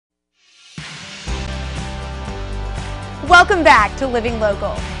Welcome back to Living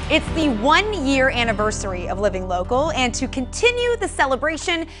Local. It's the 1-year anniversary of Living Local, and to continue the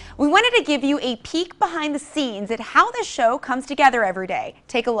celebration, we wanted to give you a peek behind the scenes at how the show comes together every day.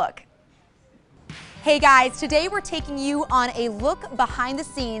 Take a look. Hey guys, today we're taking you on a look behind the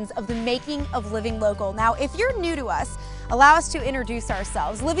scenes of the making of Living Local. Now, if you're new to us, allow us to introduce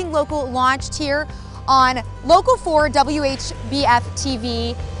ourselves. Living Local launched here on Local 4 WHBF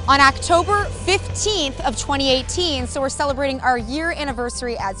TV on October 15th of 2018, so we're celebrating our year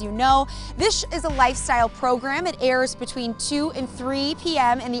anniversary, as you know. This is a lifestyle program. It airs between 2 and 3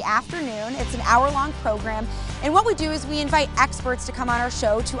 p.m. in the afternoon. It's an hour-long program, and what we do is we invite experts to come on our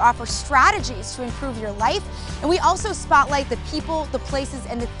show to offer strategies to improve your life, and we also spotlight the people, the places,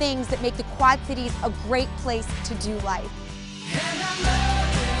 and the things that make the Quad Cities a great place to do life.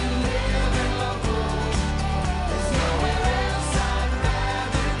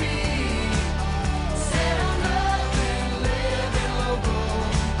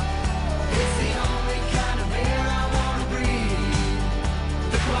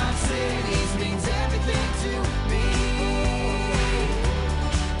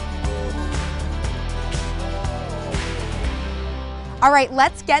 All right,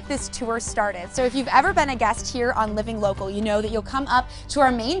 let's get this tour started. So if you've ever been a guest here on Living Local, you know that you'll come up to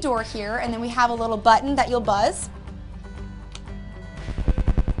our main door here, and then we have a little button that you'll buzz.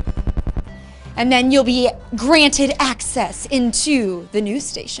 And then you'll be granted access into the news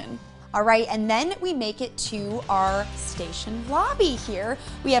station. All right, and then we make it to our station lobby here.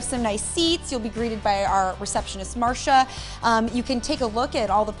 We have some nice seats. You'll be greeted by our receptionist, Marcia. You can take a look at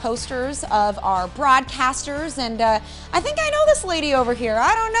all the posters of our broadcasters, and I think I know this lady over here.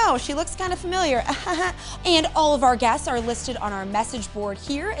 I don't know, she looks kind of familiar. And all of our guests are listed on our message board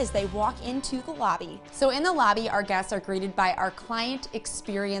here as they walk into the lobby. So in the lobby, our guests are greeted by our client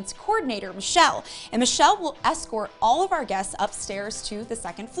experience coordinator, Michelle. And Michelle will escort all of our guests upstairs to the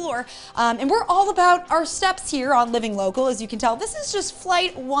second floor. And we're all about our steps here on Living Local. As you can tell, this is just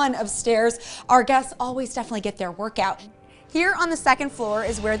flight 1 of stairs. Our guests always definitely get their workout. Here on the second floor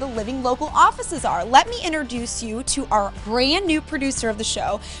is where the Living Local offices are. Let me introduce you to our brand new producer of the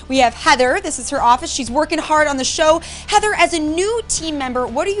show. We have Heather. This is her office. She's working hard on the show. Heather, as a new team member,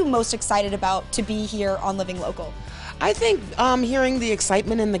 what are you most excited about to be here on Living Local? I think hearing the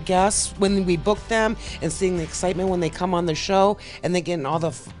excitement in the guests when we book them and seeing the excitement when they come on the show, and then getting all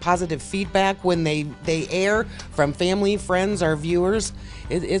the positive feedback when they air from family, friends, our viewers,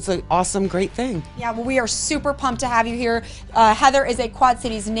 it's an awesome, great thing. Yeah, well, we are super pumped to have you here. Heather is a Quad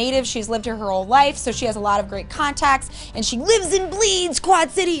Cities native. She's lived here her whole life, so she has a lot of great contacts, and she lives and bleeds Quad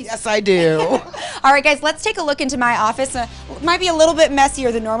Cities. Yes, I do. All right, guys, let's take a look into my office. It might be a little bit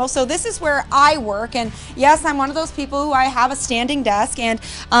messier than normal. So this is where I work, and yes, I'm one of those people who I have a standing desk, and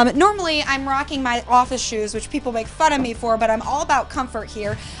normally I'm rocking my office shoes, which people make fun of me for, but I'm all about comfort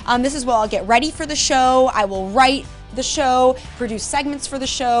here. This is where I'll get ready for the show. I will write the show, produce segments for the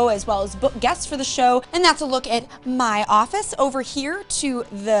show, as well as book guests for the show. And that's a look at my office. Over here to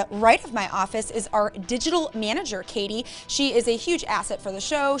the right of my office is our digital manager, Katie. She is a huge asset for the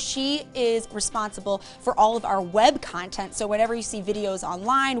show. She is responsible for all of our web content. So whenever you see videos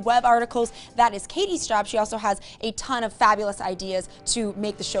online, web articles, that is Katie's job. She also has a ton of fabulous ideas to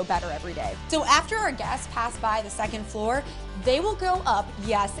make the show better every day. So after our guests pass by the second floor, they will go up,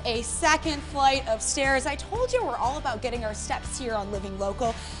 yes, a second flight of stairs. I told you we're all about getting our steps here on Living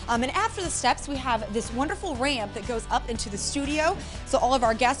Local. And after the steps, we have this wonderful ramp that goes up into the studio. So all of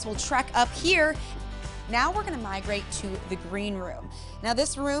our guests will trek up here. Now we're going to migrate to the green room. Now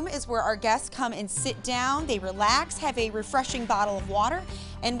this room is where our guests come and sit down, they relax, have a refreshing bottle of water,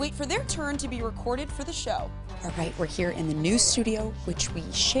 and wait for their turn to be recorded for the show. All right, we're here in the news studio, which we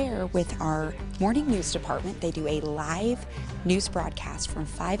share with our morning news department. They do a live news broadcast from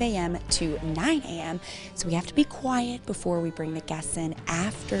 5 a.m. to 9 a.m. So we have to be quiet before we bring the guests in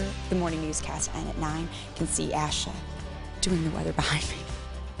after the morning newscast. And at 9, you can see Asha doing the weather behind me.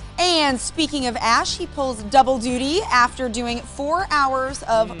 And speaking of Ash, he pulls double duty after doing 4 hours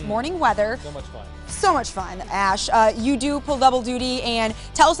of morning weather. So much fun. So much fun, Ash. You do pull double duty, and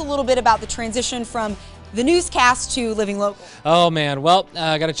tell us a little bit about the transition from the newscast to Living Local. Oh man, well,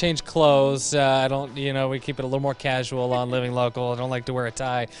 I got to change clothes. I don't, we keep it a little more casual on Living Local. I don't like to wear a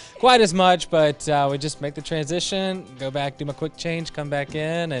tie quite as much, but we just make the transition, go back, do my quick change, come back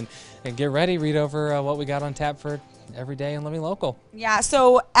in, and get ready, read over what we got on tap for every day in Living Local. Yeah,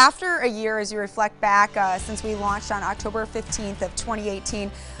 so after a year, as you reflect back, since we launched on October 15th of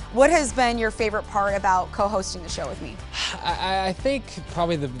 2018, What has been your favorite part about co-hosting the show with me? I think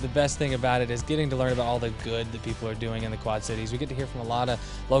probably the best thing about it is getting to learn about all the good that people are doing in the Quad Cities. We get to hear from a lot of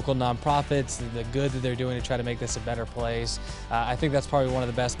local nonprofits, the good that they're doing to try to make this a better place. I think that's probably one of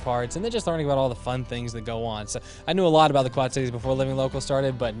the best parts, and then just learning about all the fun things that go on. So I knew a lot about the Quad Cities before Living Local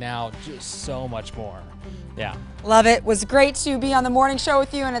started, but now just so much more. Yeah. Love it. Was great to be on the morning show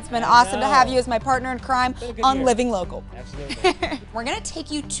with you, and it's been awesome to have you as my partner in crime on year. Living Local. Absolutely. We're going to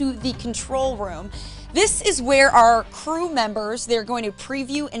take you to the control room. This is where our crew members, they're going to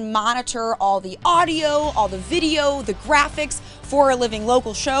preview and monitor all the audio, all the video, the graphics for a Living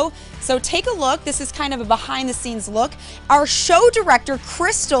Local show. So take a look. This is kind of a behind the scenes look. Our show director,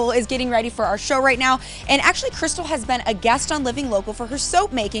 Crystal, is getting ready for our show right now. And actually, Crystal has been a guest on Living Local for her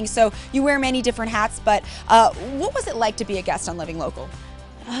soap making. So you wear many different hats, but what was it like to be a guest on Living Local?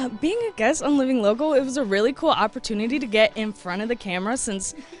 Being a guest on Living Local, it was a really cool opportunity to get in front of the camera,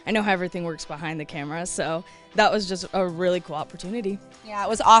 since I know how everything works behind the camera, so that was just a really cool opportunity. Yeah, it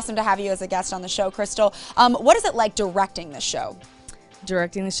was awesome to have you as a guest on the show, Crystal. What is it like directing the show?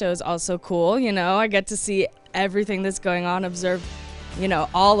 Directing the show is also cool, you know, I get to see everything that's going on, observe, you know,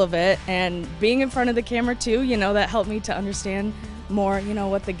 all of it, and being in front of the camera too, you know, that helped me to understand more, you know,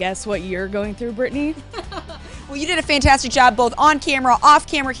 what you're going through, Brittany. Well, you did a fantastic job both on camera, off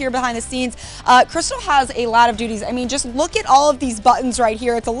camera, here behind the scenes. Crystal has a lot of duties. I mean, just look at all of these buttons right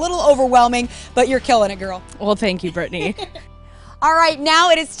here. It's a little overwhelming, but you're killing it, girl. Well, thank you, Brittany. All right, now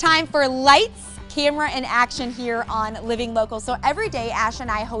it is time for lights, camera, and action here on Living Local. So every day, Ash and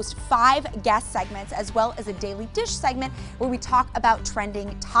I host 5 guest segments as well as a daily dish segment where we talk about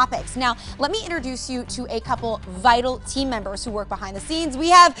trending topics. Now, let me introduce you to a couple vital team members who work behind the scenes.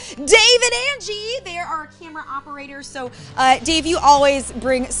 We have Dave and Angie. They are our camera operators. So Dave, you always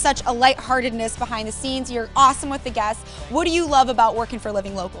bring such a lightheartedness behind the scenes. You're awesome with the guests. What do you love about working for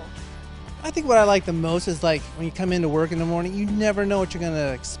Living Local? I think what I like the most is like when you come into work in the morning, you never know what you're going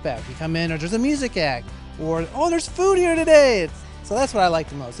to expect. You come in, or there's a music act, or oh, there's food here today. So that's what I like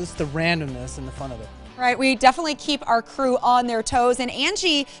the most. It's the randomness and the fun of it. Right, we definitely keep our crew on their toes, and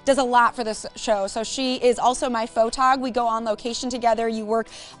Angie does a lot for this show. So she is also my photog. We go on location together. You work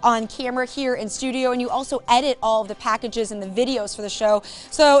on camera here in studio, and you also edit all of the packages and the videos for the show.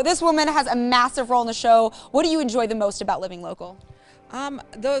 So this woman has a massive role in the show. What do you enjoy the most about Living Local?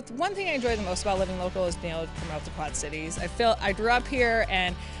 The one thing I enjoy the most about Living Local is being able to promote the Quad Cities. I grew up here,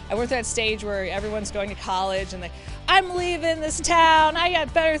 and I went through that stage where everyone's going to college and I'm leaving this town, I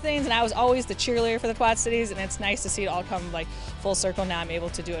got better things, and I was always the cheerleader for the Quad Cities, and it's nice to see it all come like full circle. Now I'm able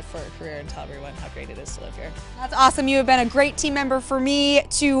to do it for a career and tell everyone how great it is to live here. That's awesome. You have been a great team member for me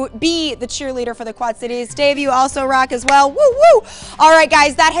to be the cheerleader for the Quad Cities. Dave, you also rock as well. Woo woo! All right,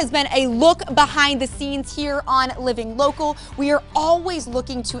 guys, that has been a look behind the scenes here on Living Local. We are always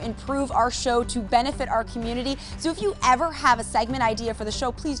looking to improve our show to benefit our community. So if you ever have a segment idea for the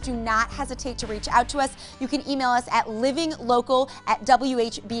show, please do not hesitate to reach out to us. You can email us at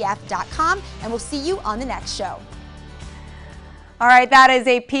livinglocal@whbf.com, and we'll see you on the next show. All right, that is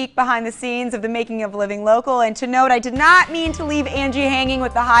a peek behind the scenes of the making of Living Local. And to note, I did not mean to leave Angie hanging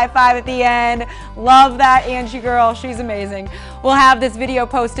with the high five at the end. Love that, Angie girl. She's amazing. We'll have this video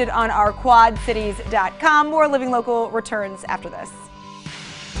posted on our quadcities.com. More Living Local returns after this.